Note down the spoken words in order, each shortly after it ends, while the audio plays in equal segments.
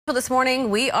This morning,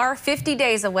 we are 50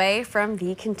 days away from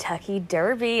the Kentucky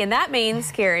Derby, and that means,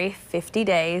 Carrie, 50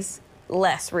 days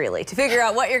less, really, to figure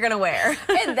out what you're going to wear.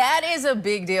 And that is a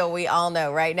big deal, we all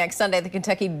know, right? Next Sunday, the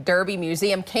Kentucky Derby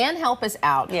Museum can help us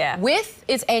out with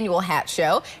its annual hat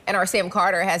show. And our Sam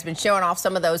Carter has been showing off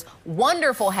some of those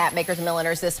wonderful hat makers and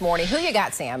milliners this morning. Who you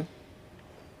got, Sam?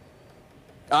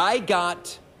 I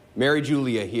got Mary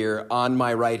Julia here on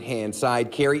my right-hand side.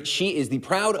 Carrie, she is the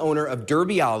proud owner of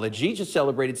Derbyologie, just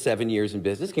celebrated 7 years in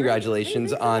business.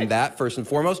 Congratulations on that, first and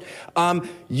foremost.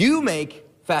 You make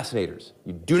fascinators.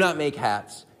 You do not make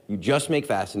hats. You just make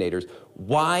fascinators.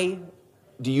 Why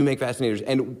do you make fascinators?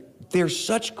 And they're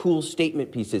such cool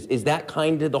statement pieces. Is that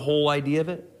kind of the whole idea of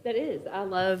it? That is. I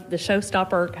love the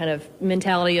showstopper kind of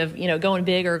mentality of, you know, going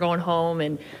big or going home.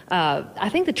 And I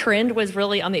think the trend was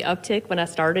really on the uptick when I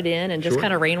started in and just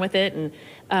kind of ran with it and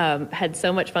had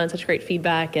so much fun, such great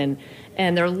feedback. And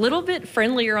they're a little bit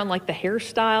friendlier on like the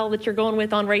hairstyle that you're going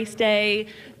with on race day.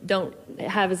 Don't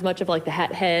have as much of like the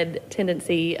hat head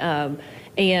tendency.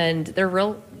 And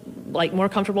they're like more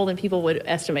comfortable than people would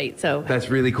estimate. So that's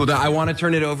really cool. Now, I want to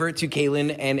turn it over to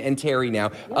Kaylin and Terry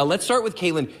now. Let's start with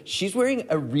Kaylin. She's wearing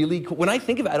a really cool, when I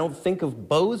think of it, I don't think of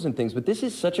bows and things, but this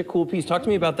is such a cool piece. Talk to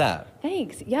me about that.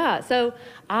 Thanks. Yeah. So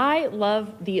I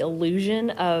love the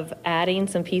illusion of adding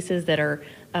some pieces that are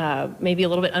maybe a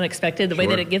little bit unexpected, the way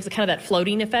that it gives kind of that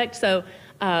floating effect. So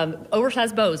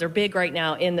oversized bows are big right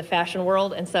now in the fashion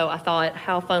world, and so I thought,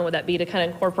 how fun would that be to kind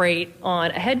of incorporate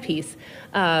on a headpiece?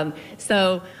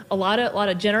 So a lot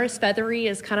of generous feathery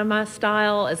is kind of my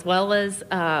style, as well as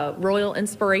royal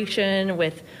inspiration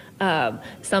with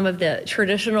some of the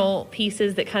traditional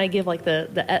pieces that kind of give like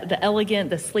the elegant,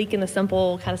 the sleek and the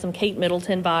simple, kind of some Kate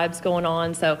Middleton vibes going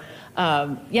on. So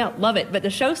yeah, love it. But the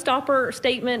showstopper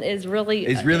statement is really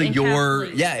your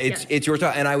it's your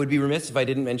style. And I would be remiss if I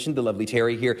didn't mention the lovely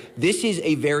Terry here. This is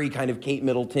a very kind of Kate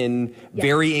Middleton,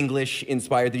 very English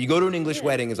inspired. If you go to an English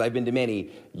wedding, as I've been to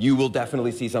many, you will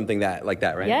definitely see something like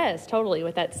that, right? Yes, totally.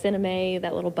 With that cinnamon,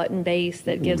 that little button base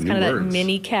that gives kind of that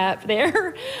mini cap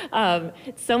there.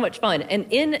 It's so much fun.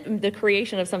 And in the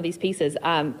creation of some of these pieces,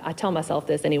 I tell myself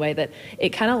this anyway, that it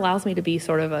kind of allows me to be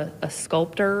sort of a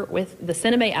sculptor. With the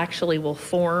cinnamon actually will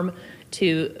form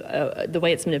to the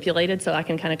way it's manipulated, so I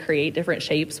can kind of create different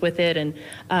shapes with it,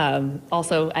 and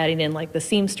also adding in like the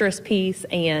seamstress piece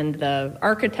and the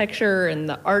architecture and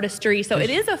the artistry. So it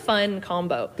is a fun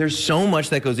combo. There's so much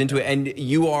that goes into it, and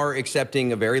you are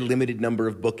accepting a very limited number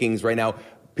of bookings right now.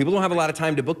 People don't have a lot of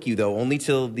time to book you, though, only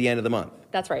till the end of the month.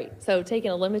 That's right. So taking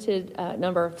a limited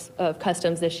number of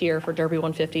customs this year for Derby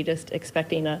 150, just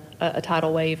expecting a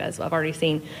tidal wave, as I've already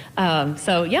seen.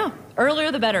 So yeah,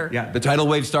 earlier the better. Yeah, the tidal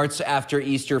wave starts after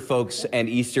Easter, folks, and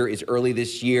Easter is early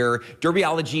this year.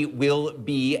 Derbyologie will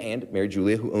be, and Mary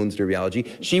Julia, who owns Derbyologie,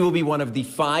 she will be one of the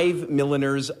 5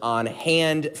 milliners on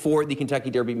hand for the Kentucky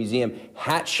Derby Museum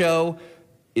hat show.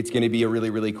 It's going to be a really,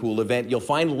 really cool event. You'll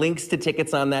find links to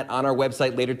tickets on that on our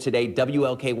website later today,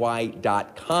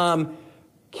 WLKY.com.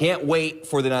 Can't wait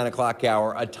for the 9 o'clock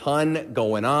hour. A ton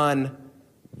going on.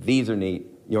 These are neat.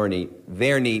 You're neat.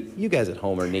 They're neat. You guys at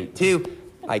home are neat, too.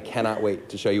 I cannot wait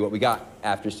to show you what we got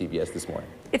after CBS this morning.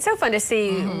 It's so fun to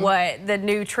see what the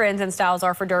new trends and styles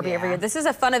are for Derby every year. This is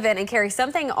a fun event. And Carrie,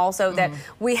 something also that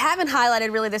we haven't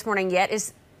highlighted really this morning yet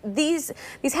is these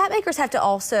hat makers have to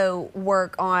also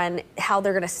work on how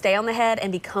they're going to stay on the head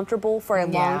and be comfortable for a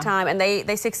long time, and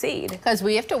they succeed. Because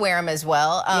we have to wear them as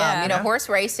well. You know, horse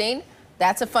racing,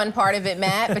 that's a fun part of it,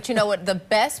 Matt. But you know what? The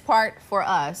best part for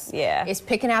us is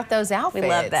picking out those outfits. We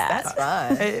love that. That's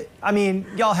fun. I mean,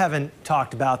 y'all haven't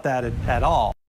talked about that at all.